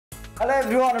Hello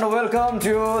everyone and welcome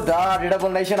to the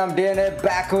Readable Nation. I'm DNA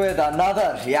back with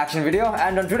another reaction video,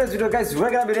 and on today's video guys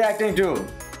we're gonna be reacting to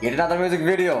yet another music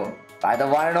video by the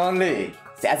one and only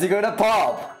Sassy Girl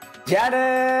Pop,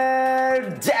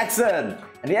 Janet Jackson.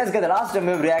 And yes guys, the last time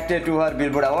we reacted to her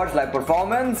Billboard Awards live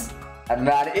performance, and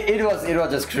man, it was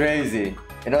just crazy.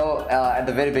 You know, at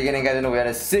the very beginning guys, we had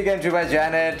a sick entry by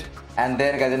Janet, and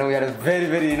then guys, we had a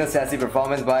very sassy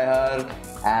performance by her,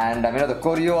 and the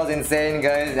choreo was insane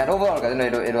guys, and overall guys,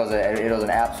 it was an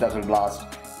absolute blast.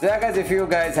 So yeah guys, if you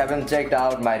guys haven't checked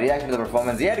out my reaction to the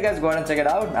performance yet guys, go ahead and check it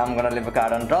out. I'm gonna leave a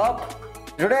card on top.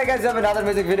 Today guys, we have another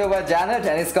music video by Janet,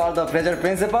 and it's called The Pleasure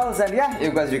Principles, and yeah,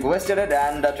 you guys requested it,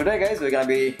 and today guys we're gonna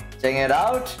be checking it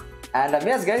out. And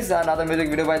yes guys, another music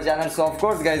video by Janet. So of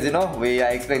course guys, we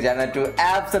expect Janet to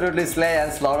absolutely slay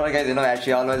and slaughter guys, as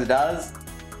she always does.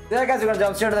 So yeah guys, we're gonna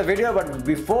jump straight into the video, but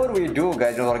before we do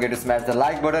guys, don't forget to smash the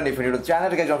like button. If you're new to the channel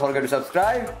guys, don't forget to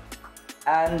subscribe.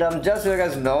 And just so you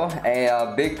guys know,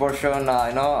 a big portion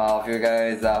of you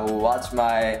guys who watch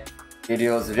my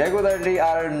videos regularly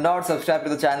are not subscribed to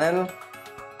the channel.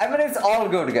 I mean, it's all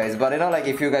good guys, but like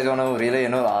if you guys want to really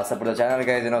support the channel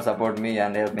guys, support me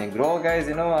and help me grow guys,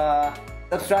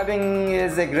 subscribing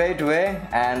is a great way.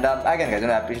 And again guys,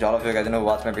 I appreciate all of you guys who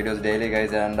watch my videos daily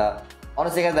guys, and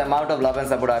honestly guys, the amount of love and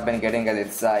support I've been getting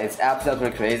guys, it's absolutely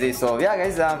crazy. So yeah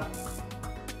guys,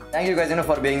 thank you guys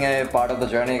for being a part of the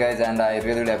journey guys, and I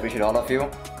really appreciate all of you.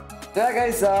 So yeah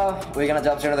guys, we're gonna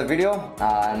jump straight into the video,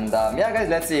 and yeah guys,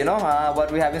 let's see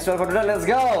what we have in store for today. Let's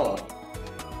go.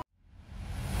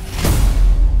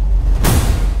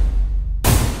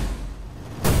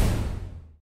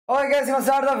 Alright guys, gonna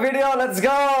start the video. Let's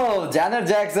go. Janet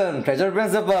Jackson, Pleasure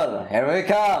Principle. Here we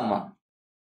come.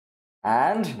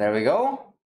 And there we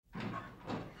go.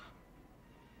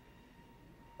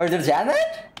 Oh, is it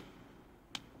Janet?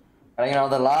 Turning on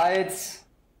the lights.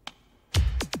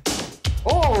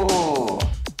 Oh.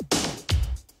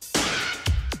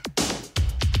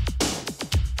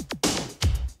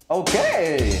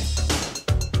 Okay.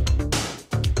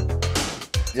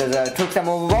 Just took some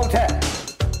water.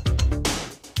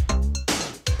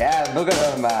 Yeah, look at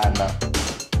her, man.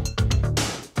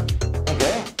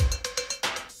 Okay.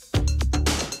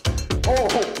 Oh!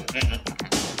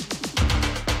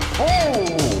 Oh!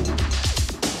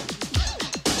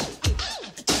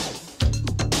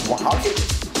 Wow, how did...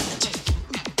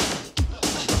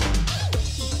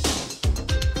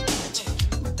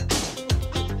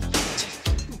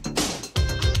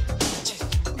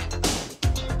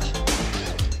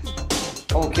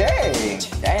 Okay!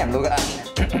 Damn, look at...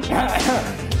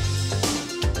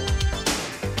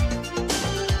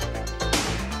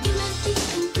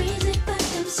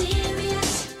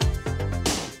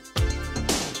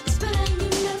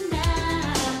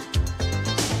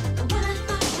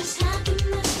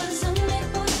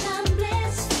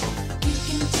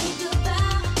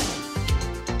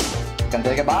 Can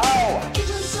take a bow.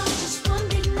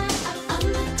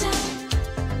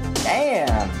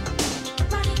 Damn.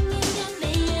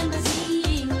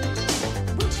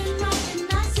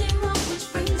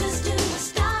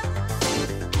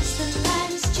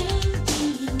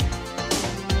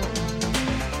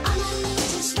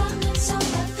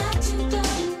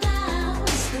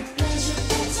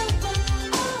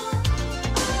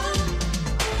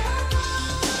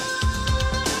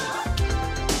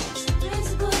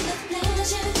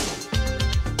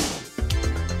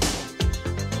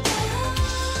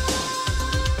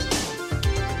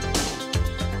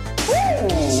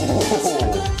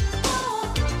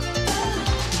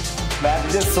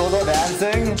 Man, just solo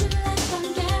dancing.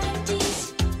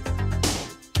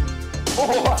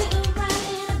 Oh.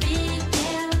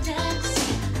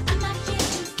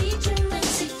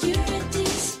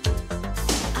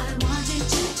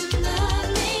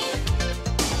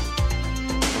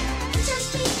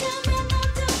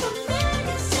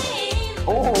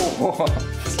 Oh.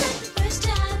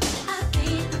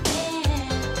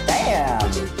 Damn.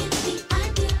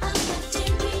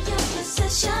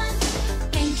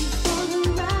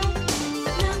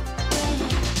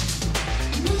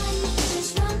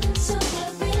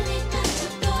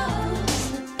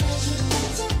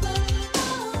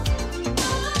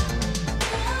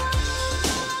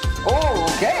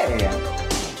 Okay.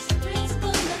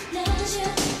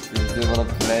 Principle of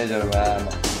pleasure, man.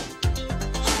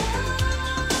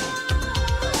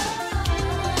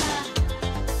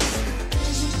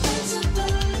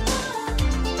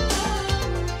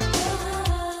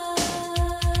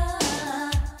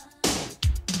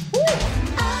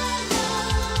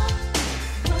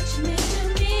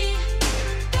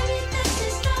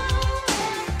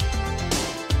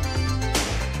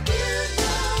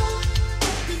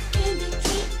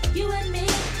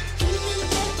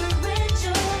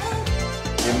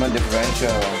 on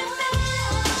differential.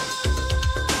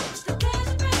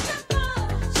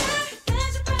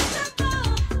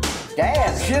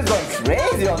 Damn, she's going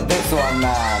crazy on this one,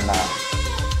 man.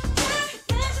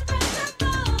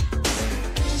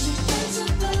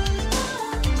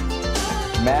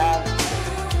 Man,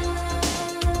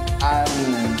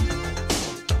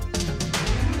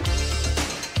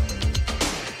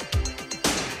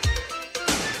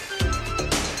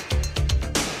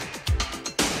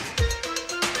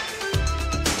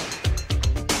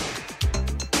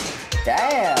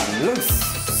 damn, looks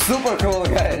super cool,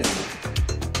 guys.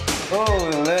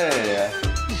 Holy.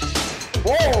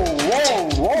 Whoa,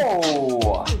 whoa,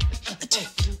 whoa.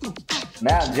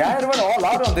 Man, Janet went all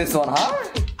out on this one, huh?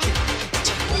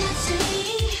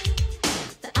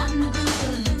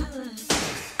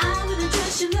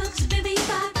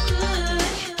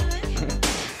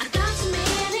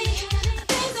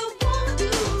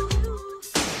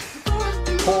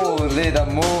 Holy, the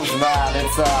moves, man,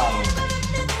 it's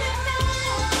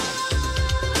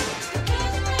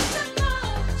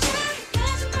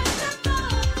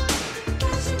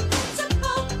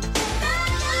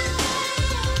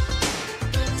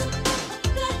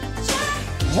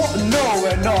what? No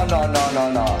way, no, no, no, no,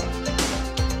 no.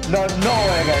 No, no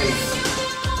way, guys.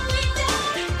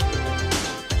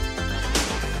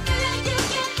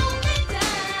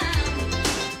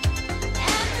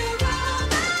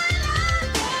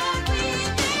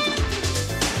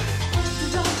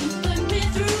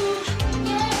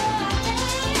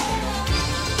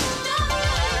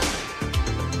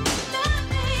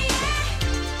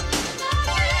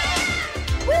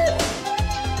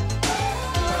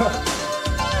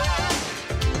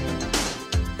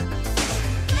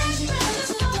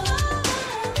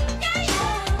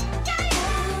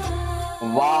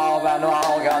 Wow, man,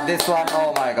 wow, god, this one,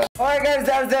 oh my god. Alright guys,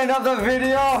 that's the end of the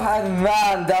video, and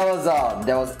man, that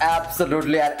was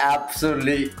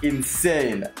absolutely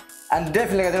insane. And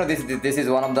definitely, guys, you know, this is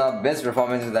one of the best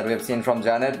performances that we have seen from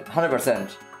Janet,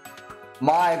 100%.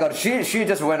 My god, she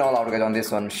just went all out, guys, on this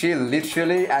one. She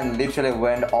literally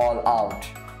went all out.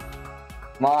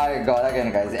 My god,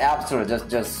 again, guys, absolutely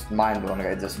just mind blown,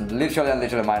 guys, just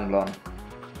literally mind blown.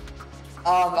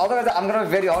 Although I'm gonna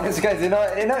be very honest, guys, you know,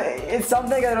 it's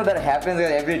something, you know, that happens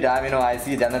every time, you know, I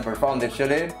see Janet perform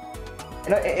literally. You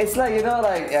know, it's like, you know,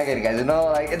 like, again, guys, you know,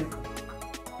 like,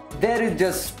 there is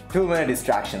just too many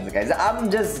distractions, guys.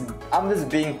 I'm just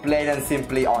being plain and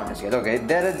simply honest, guys, okay?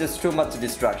 There is just too much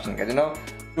distraction, guys, you know,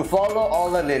 to follow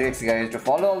all the lyrics, guys, to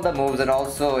follow all the moves, and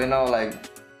also, you know, like,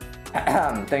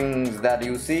 things that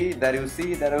you see, that you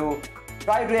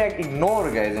try to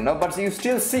ignore, guys, you know, but you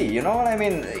still see, you know what I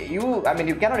mean? You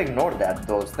cannot ignore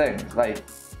those things. Like,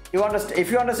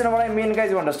 if you understand what I mean, guys,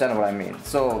 you understand what I mean.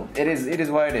 So it is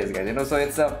what it is, guys, you know. So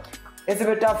it's a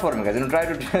bit tough for me, guys, you know, try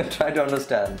to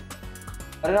understand.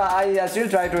 But you know, I still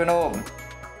try to, you know,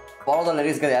 follow the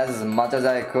lyrics, guys, as much as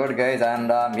I could, guys, and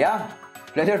yeah,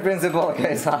 pleasure principle,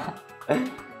 guys.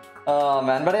 Oh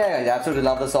man, but yeah, guys, I absolutely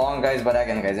love the song, guys. But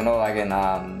again, guys, you know,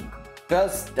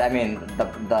 just, I mean,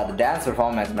 the dance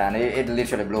performance, man, it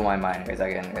literally blew my mind, guys,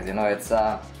 again, guys, you know, it's,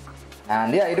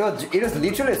 and yeah, it was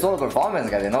literally a solo performance,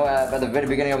 guys, you know, at the very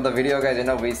beginning of the video, guys, you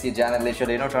know, we see Janet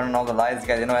literally, you know, turning on the lights,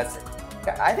 guys, you know, I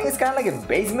think it's kind of like a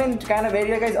basement kind of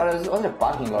area, guys, or was it a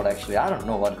parking lot, actually? I don't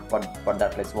know what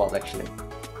that place was, actually.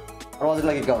 Or was it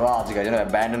like a garage, guys, you know,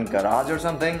 abandoned garage or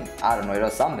something? I don't know, it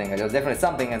was something, guys. It was definitely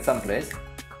something in some place.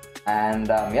 And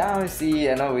yeah, we see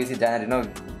Janet, you know,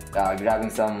 grabbing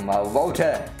some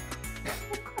water.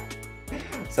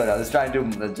 Sorry, I was trying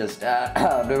to just do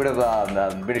a bit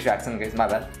of British accent, guys, my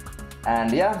bad.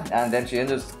 And yeah, and then she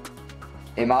just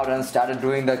came out and started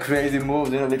doing the crazy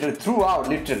moves, you know, literally throughout,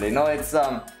 literally, you know, it's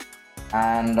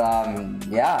and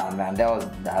yeah, man, that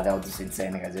was just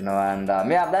insane, guys, you know. And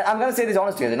yeah, I'm gonna say this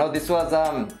honestly, guys, you know, this was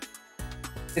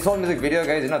this whole music video,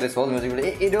 guys, you know, this whole music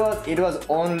video, it was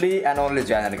only and only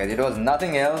Janet, guys. It was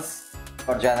nothing else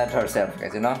but Janet herself,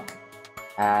 guys, you know.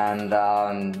 And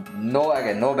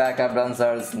no backup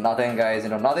dancers, nothing, guys, you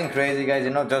know, nothing crazy, guys, you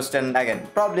know, just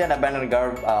probably an abandoned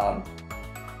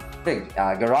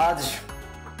garage.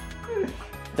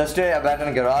 Just a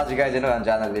abandoned garage, guys, you know, and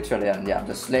Janet literally, and yeah,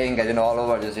 just slaying, guys, you know, all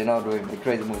over, just, you know, doing the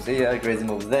crazy moves here, crazy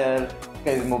moves there,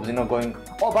 crazy moves, you know, going.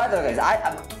 Oh, by the way, guys,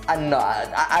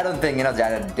 I don't think, you know,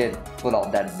 Janet did pull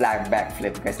off that black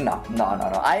backflip, guys. No.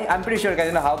 I'm pretty sure, guys,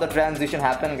 you know, how the transition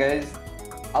happened, guys.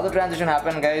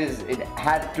 It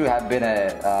had to have been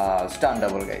a stunt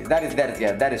double, guys.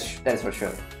 That is for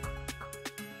sure.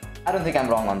 I don't think I'm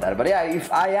wrong on that, but yeah, if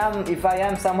I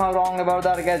am somehow wrong about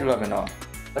that, guys, let me know.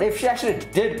 But if she actually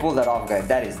did pull that off, guys,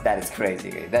 that is crazy,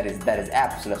 guys. That is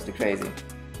absolutely crazy.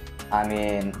 I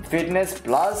mean, fitness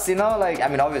plus, you know, like, I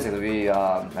mean, obviously we,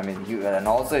 I mean, you, and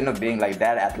also, you know, being like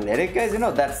that athletic, guys, you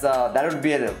know, that would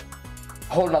be a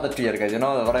whole nother tier, guys, you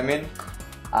know what I mean?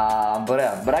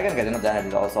 But again, guys, you know, Janet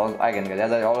is also, again, guys,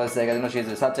 as I always say, guys, you know,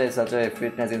 she's such a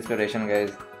fitness inspiration,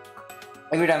 guys.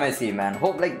 Every time I see, man,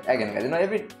 hope, like, again, guys, you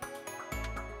know,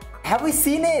 have we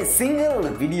seen a single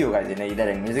video, guys, you know, either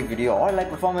a music video or like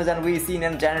performance, and we seen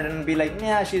Janet and be like,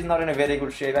 yeah, she's not in a very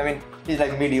good shape. I mean, she's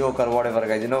like mediocre, whatever,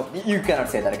 guys, you know, you cannot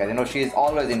say that, guys, you know, she's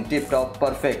always in tip-top,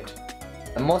 perfect,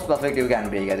 the most perfect you can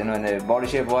be, guys, you know, in a body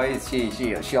shape wise, she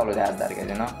always has that, guys,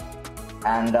 you know.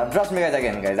 And trust me, guys,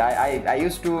 again, guys, I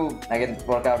used to, again,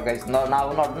 work out, guys, not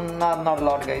a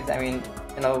lot, guys, I mean,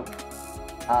 you know,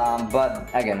 but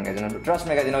again, guys, you know, trust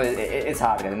me, guys, you know, it's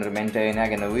hard, guys, you know, to maintain.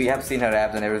 Again, we have seen her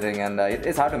abs and everything, and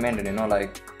it's hard to maintain, you know,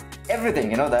 like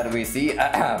everything, you know, that we see,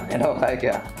 you know, like,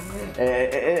 yeah,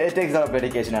 it takes a lot of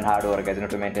dedication and hard work, guys, you know,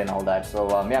 to maintain all that. So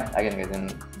yeah, again, guys,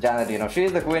 in Janet, you know,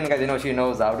 she's the queen, guys, you know, she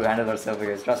knows how to handle herself,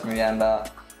 guys, trust me. And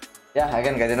yeah,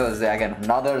 again, guys, you know, again,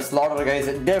 another slaughter, guys,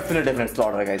 definite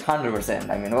slaughter, guys, 100%.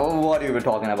 I mean, what are you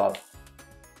talking about?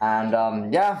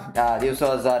 And yeah, this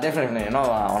was definitely, you know,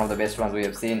 one of the best ones we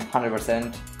have seen,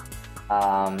 100%.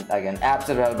 Again,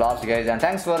 absolute blast, guys, and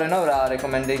thanks for, you know,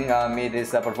 recommending me this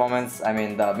performance. I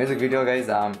mean, the music video, guys.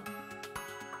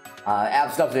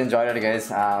 Absolutely enjoyed it, guys.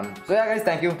 So yeah, guys,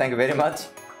 thank you very much.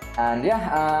 And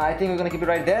yeah, I think we're gonna keep it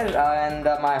right there. And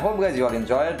I hope, guys, you all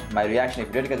enjoyed my reaction. If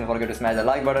you did, guys, don't forget to smash the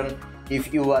like button.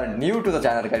 If you are new to the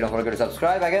channel, guys, don't forget to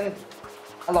subscribe. Again,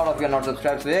 a lot of you are not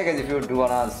subscribed, so yeah, guys, if you do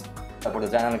wanna support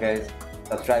the channel, guys,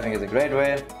 subscribing is a great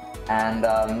way. And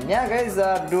yeah, guys,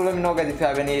 do let me know, guys, if you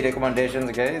have any recommendations,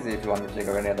 guys, if you want me to check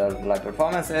out any other live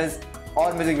performances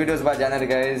or music videos by Janet,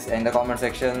 guys, in the comment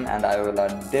section, and I will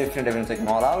definitely check them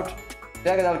all out. So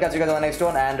yeah, guys, I'll catch you guys on the next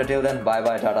one, and until then, bye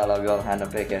bye, tata, love you all,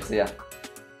 and take care, see ya.